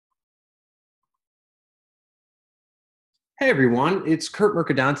Hey everyone, it's Kurt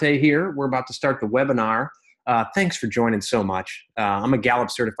Mercadante here. We're about to start the webinar. Thanks for joining so much. I'm a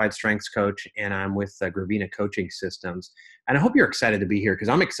Gallup certified strengths coach and I'm with Gravina coaching systems. And I hope you're excited to be here because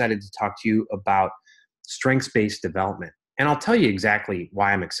I'm excited to talk to you about strengths-based development. And I'll tell you exactly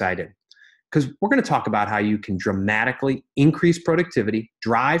why I'm excited. Because we're going to talk about how you can dramatically increase productivity,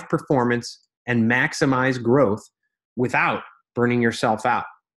 drive performance, and maximize growth without burning yourself out.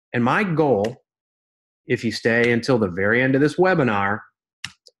 And my goal, if you stay until the very end of this webinar,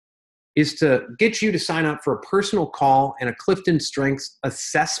 is to get you to sign up for a personal call and a Clifton Strengths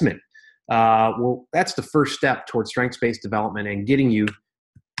assessment. Well, that's the first step towards strengths-based development and getting you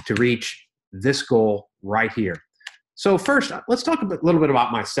to reach this goal right here. So first, let's talk a little bit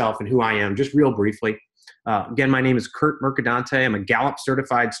about myself and who I am, just real briefly. Again, my name is Kurt Mercadante. I'm a Gallup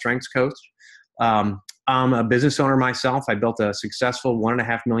certified strengths coach. I'm a business owner myself. I built a successful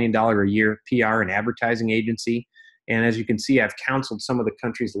 $1.5 million a year PR and advertising agency. And as you can see, I've counseled some of the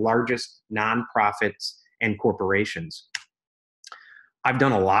country's largest nonprofits and corporations. I've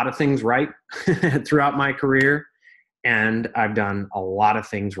done a lot of things right throughout my career, and I've done a lot of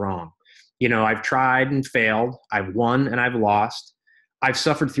things wrong. You know, I've tried and failed. I've won and I've lost. I've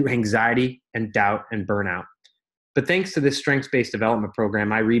suffered through anxiety and doubt and burnout. But thanks to this strengths-based development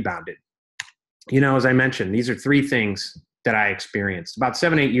program, I rebounded. You know, as I mentioned, these are three things that I experienced. About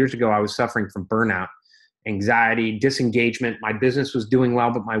 7-8 years ago, I was suffering from burnout, anxiety, disengagement. My business was doing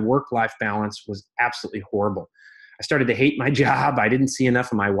well, but my work-life balance was absolutely horrible. I started to hate my job. I didn't see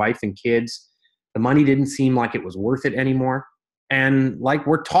enough of my wife and kids. The money didn't seem like it was worth it anymore. And like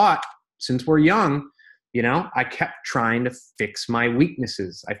we're taught since we're young, you know, I kept trying to fix my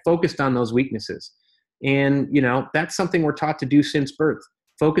weaknesses. I focused on those weaknesses. And, you know, that's something we're taught to do since birth.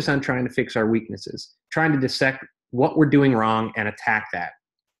 Focus on trying to fix our weaknesses, trying to dissect what we're doing wrong and attack that.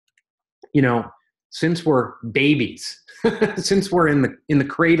 You know, since we're babies, since we're in the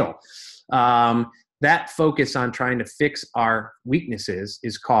cradle, that focus on trying to fix our weaknesses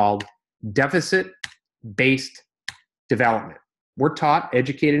is called deficit-based development. We're taught,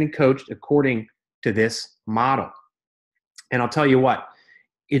 educated, and coached according to this model. And I'll tell you what,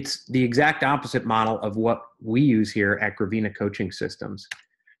 it's the exact opposite model of what we use here at Gravina Coaching Systems.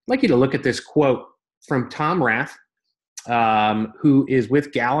 I'd like you to look at this quote from Tom Rath, who is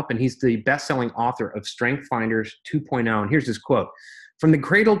with Gallup, and he's the best-selling author of Strength Finders 2.0. And here's his quote. From the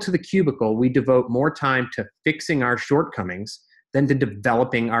cradle to the cubicle, we devote more time to fixing our shortcomings than to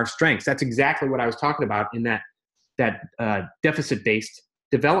developing our strengths. That's exactly what I was talking about in that deficit-based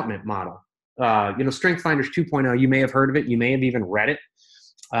development model. You know, Strength Finders 2.0, you may have heard of it. You may have even read it.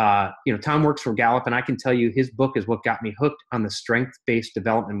 You know, Tom works for Gallup, and I can tell you his book is what got me hooked on the strength-based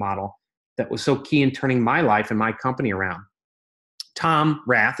development model that was so key in turning my life and my company around. Tom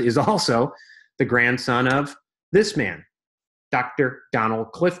Rath is also the grandson of this man, Dr.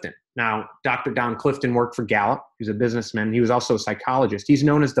 Donald Clifton. Now, Dr. Don Clifton worked for Gallup. He was a businessman. He was also a psychologist. He's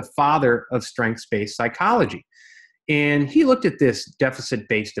known as the father of strengths-based psychology. And he looked at this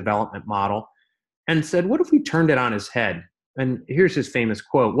deficit-based development model and said, what if we turned it on his head? And here's his famous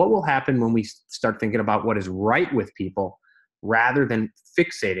quote: what will happen when we start thinking about what is right with people rather than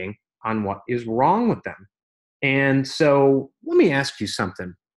fixating on what is wrong with them? And so let me ask you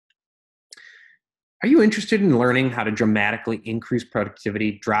something. Are you interested in learning how to dramatically increase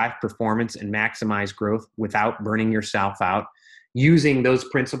productivity, drive performance, and maximize growth without burning yourself out using those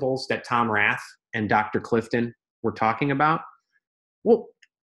principles that Tom Rath and Dr. Clifton were talking about? Well,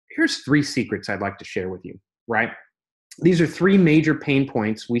 here's 3 secrets I'd like to share with you, right? These are 3 major pain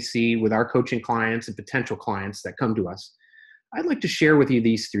points we see with our coaching clients and potential clients that come to us. I'd like to share with you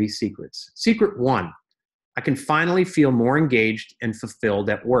these 3 secrets. Secret 1, I can finally feel more engaged and fulfilled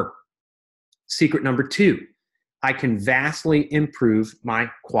at work. Secret number 2, I can vastly improve my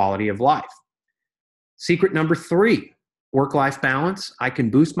quality of life. Secret number 3, work-life balance. I can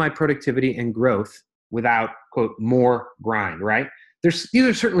boost my productivity and growth without, quote, more grind, right? These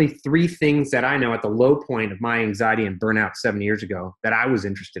are certainly 3 things that I know at the low point of my anxiety and burnout 7 years ago that I was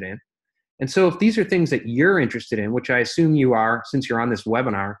interested in. And so if these are things that you're interested in, which I assume you are since you're on this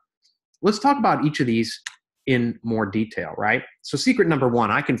webinar, let's talk about each of these in more detail, right? So secret number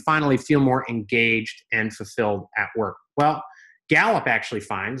 1, I can finally feel more engaged and fulfilled at work. Well, Gallup actually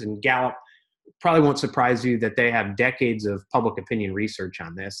finds, and Gallup probably won't surprise you that they have decades of public opinion research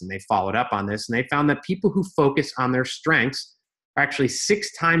on this, and they followed up on this, and they found that people who focus on their strengths are actually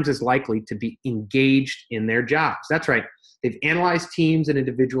 6 times as likely to be engaged in their jobs. That's right. They've analyzed teams and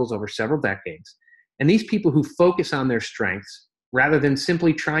individuals over several decades. And these people who focus on their strengths rather than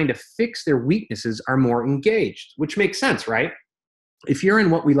simply trying to fix their weaknesses are more engaged, which makes sense, right? If you're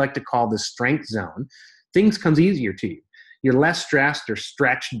in what we like to call the strength zone, things comes easier to you. You're less stressed or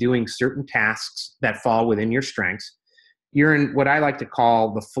stretched doing certain tasks that fall within your strengths. You're in what I like to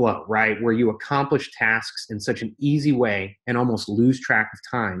call the flow, right? Where you accomplish tasks in such an easy way and almost lose track of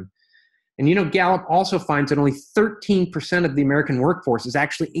time. And Gallup also finds that only 13% of the American workforce is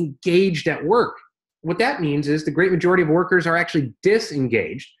actually engaged at work. What that means is the great majority of workers are actually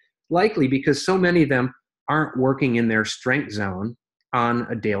disengaged, likely because so many of them aren't working in their strength zone on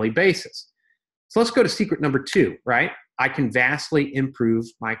a daily basis. So let's go to secret number 2, right? I can vastly improve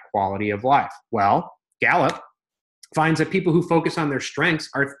my quality of life. Well, Gallup finds that people who focus on their strengths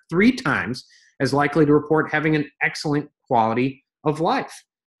are 3 times as likely to report having an excellent quality of life.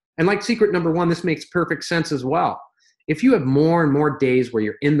 And like secret number 1, this makes perfect sense as well. If you have more and more days where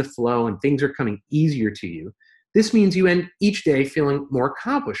you're in the flow and things are coming easier to you, this means you end each day feeling more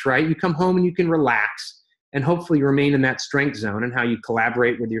accomplished, right? You come home and you can relax and hopefully remain in that strength zone and how you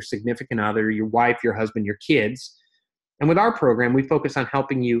collaborate with your significant other, your wife, your husband, your kids. And with our program, we focus on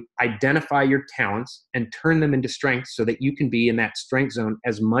helping you identify your talents and turn them into strengths so that you can be in that strength zone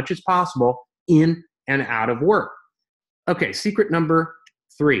as much as possible in and out of work. Okay, secret number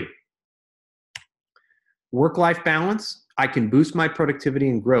 3. Work-life balance. I can boost my productivity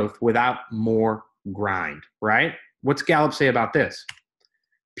and growth without more grind, right? What's Gallup say about this?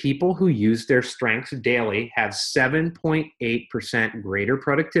 People who use their strengths daily have 7.8% greater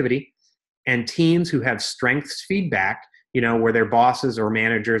productivity, and teams who have strengths feedback, where their bosses or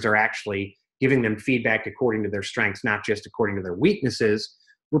managers are actually giving them feedback according to their strengths, not just according to their weaknesses,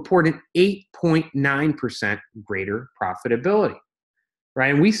 report an 8.9% greater profitability.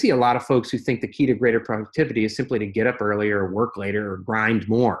 Right? And we see a lot of folks who think the key to greater productivity is simply to get up earlier or work later or grind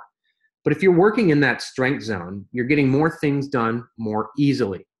more. But if you're working in that strength zone, you're getting more things done more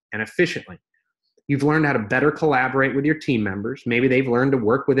easily and efficiently. You've learned how to better collaborate with your team members. Maybe they've learned to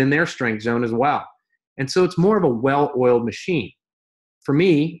work within their strength zone as well. And so it's more of a well-oiled machine. For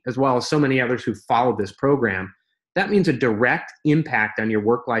me, as well as so many others who followed this program, that means a direct impact on your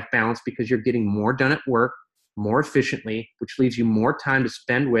work-life balance because you're getting more done at work more efficiently, which leaves you more time to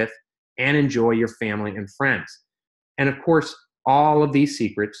spend with and enjoy your family and friends. And of course, all of these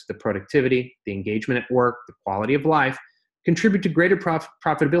secrets, the productivity, the engagement at work, the quality of life, contribute to greater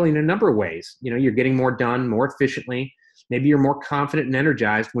profitability in a number of ways. You're getting more done more efficiently. Maybe you're more confident and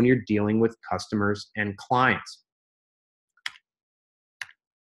energized when you're dealing with customers and clients.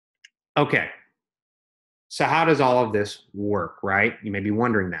 Okay. So how does all of this work, right? You may be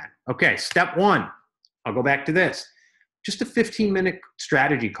wondering that. Okay, step 1. I'll go back to this. Just a 15-minute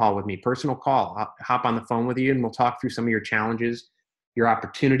strategy call with me, personal call. I'll hop on the phone with you and we'll talk through some of your challenges, your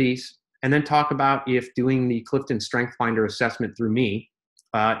opportunities, and then talk about if doing the Clifton Strength Finder assessment through me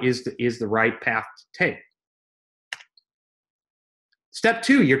is the right path to take. Step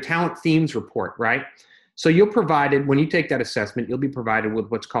 2, your talent themes report, right? So when you take that assessment, you'll be provided with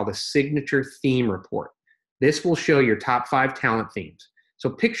what's called a signature theme report. This will show your top 5 talent themes. So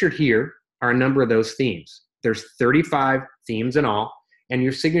pictured here are a number of those themes. There's 35 themes in all, and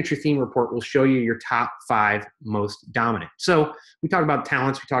your signature theme report will show you your top 5 most dominant. So we talk about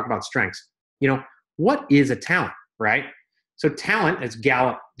talents, we talk about strengths. What is a talent, right? So talent, as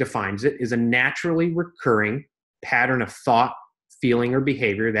Gallup defines it, is a naturally recurring pattern of thought, feeling, or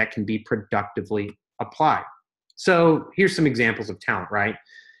behavior that can be productively applied. So here's some examples of talent, right?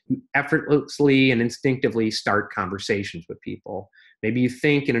 You effortlessly and instinctively start conversations with people. Maybe you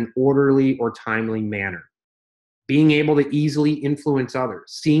think in an orderly or timely manner. Being able to easily influence others,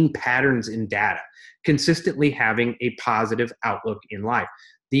 seeing patterns in data, consistently having a positive outlook in life.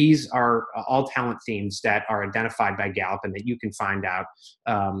 These are all talent themes that are identified by Gallup and that you can find out,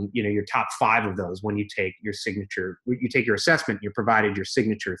 your top 5 of those when you take your assessment, you're provided your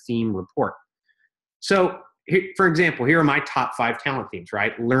signature theme report. So for example, here are my top 5 talent themes,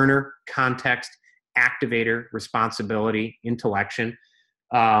 right? Learner, context, activator, responsibility, intellection.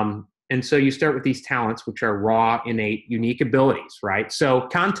 And so you start with these talents, which are raw, innate, unique abilities, right? So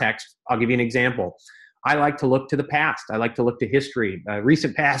context, I'll give you an example. I like to look to the past. I like to look to history,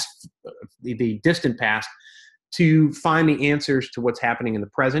 recent past, the distant past, to find the answers to what's happening in the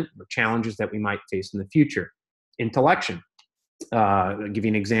present or challenges that we might face in the future. Intellection, I'll give you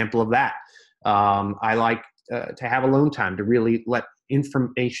an example of that. I like to have alone time to really let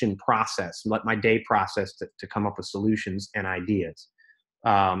information process, let my day process to come up with solutions and ideas.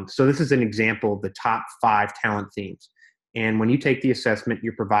 So this is an example of the top 5 talent themes. And when you take the assessment,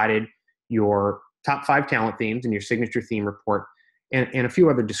 you're provided your top 5 talent themes and your signature theme report and a few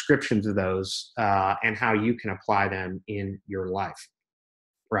other descriptions of those and how you can apply them in your life,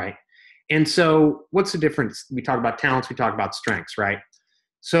 right? And so what's the difference? We talk about talents, we talk about strengths, right?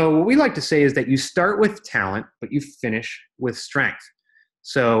 So what we like to say is that you start with talent, but you finish with strength.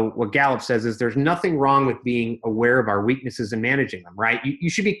 So what Gallup says is there's nothing wrong with being aware of our weaknesses and managing them, right?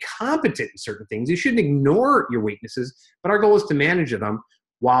 You should be competent in certain things. You shouldn't ignore your weaknesses, but our goal is to manage them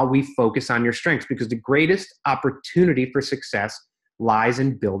while we focus on your strengths, because the greatest opportunity for success lies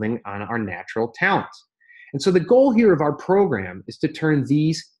in building on our natural talents. And so the goal here of our program is to turn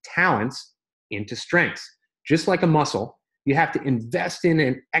these talents into strengths. Just like a muscle, you have to invest in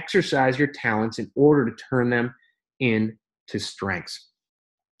and exercise your talents in order to turn them into strengths.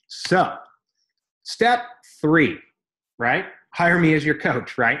 So, step 3, right? Hire me as your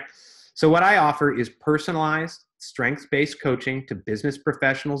coach, right? So what I offer is personalized, strengths-based coaching to business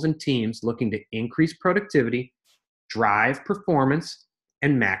professionals and teams looking to increase productivity, drive performance,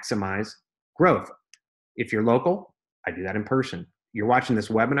 and maximize growth. If you're local, I do that in person. You're watching this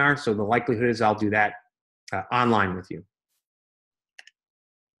webinar, so the likelihood is I'll do that online with you.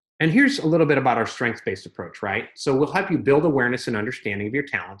 And here's a little bit about our strengths-based approach, right? So we'll help you build awareness and understanding of your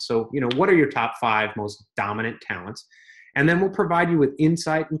talents. So, what are your top 5 most dominant talents? And then we'll provide you with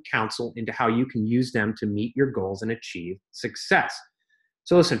insight and counsel into how you can use them to meet your goals and achieve success.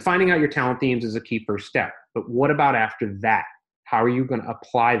 So listen, finding out your talent themes is a key first step. But what about after that? How are you going to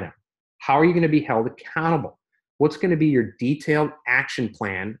apply them? How are you going to be held accountable? What's going to be your detailed action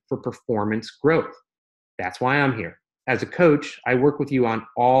plan for performance growth? That's why I'm here. As a coach, I work with you on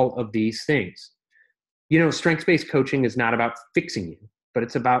all of these things. Strengths-based coaching is not about fixing you, but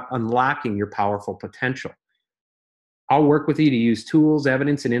it's about unlocking your powerful potential. I'll work with you to use tools,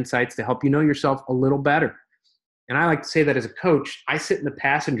 evidence, and insights to help you know yourself a little better. And I like to say that as a coach, I sit in the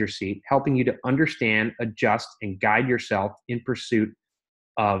passenger seat helping you to understand, adjust, and guide yourself in pursuit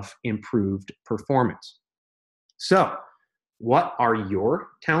of improved performance. So, what are your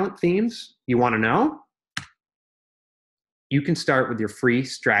talent themes? You want to know? You can start with your free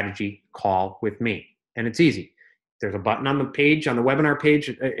strategy call with me. And it's easy. There's a button on the page, on the webinar page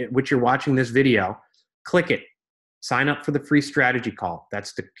at which you're watching this video. Click it. Sign up for the free strategy call.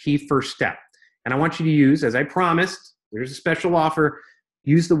 That's the key first step. And I want you to use, as I promised, there's a special offer.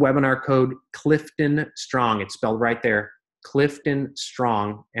 Use the webinar code Clifton Strong. It's spelled right there, Clifton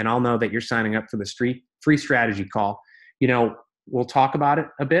Strong. And I'll know that you're signing up for the free strategy call. We'll talk about it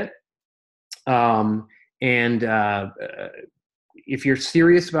a bit. If you're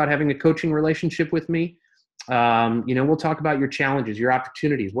serious about having a coaching relationship with me, we'll talk about your challenges, your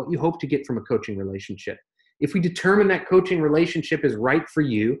opportunities, what you hope to get from a coaching relationship. If we determine that coaching relationship is right for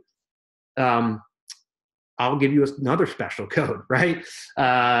you, I'll give you another special code, right?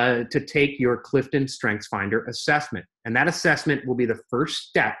 To take your Clifton Strengths Finder assessment. And that assessment will be the first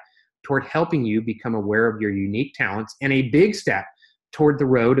step toward helping you become aware of your unique talents and a big step toward the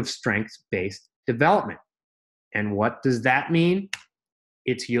road of strengths-based development. And what does that mean?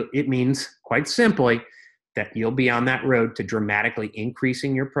 It means, quite simply, that you'll be on that road to dramatically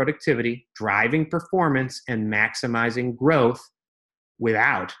increasing your productivity, driving performance, and maximizing growth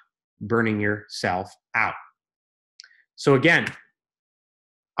without burning yourself out. So again,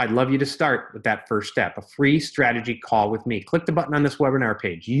 I'd love you to start with that first step, a free strategy call with me. Click the button on this webinar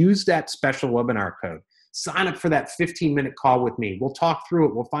page. Use that special webinar code. Sign up for that 15-minute call with me. We'll talk through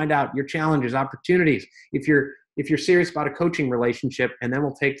it. We'll find out your challenges, opportunities, if you're serious about a coaching relationship, and then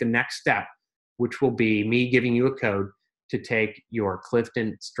we'll take the next step, which will be me giving you a code to take your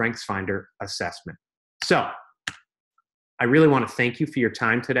Clifton Strengths Finder assessment. So I really want to thank you for your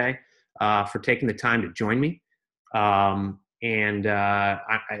time today, for taking the time to join me. As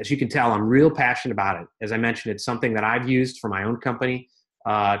you can tell, I'm real passionate about it. As I mentioned, it's something that I've used for my own company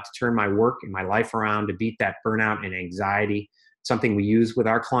to turn my work and my life around, to beat that burnout and anxiety. It's something we use with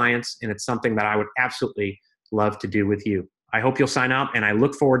our clients, and it's something that I would absolutely love to do with you. I hope you'll sign up, and I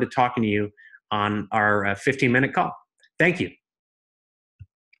look forward to talking to you on our 15-minute call. Thank you.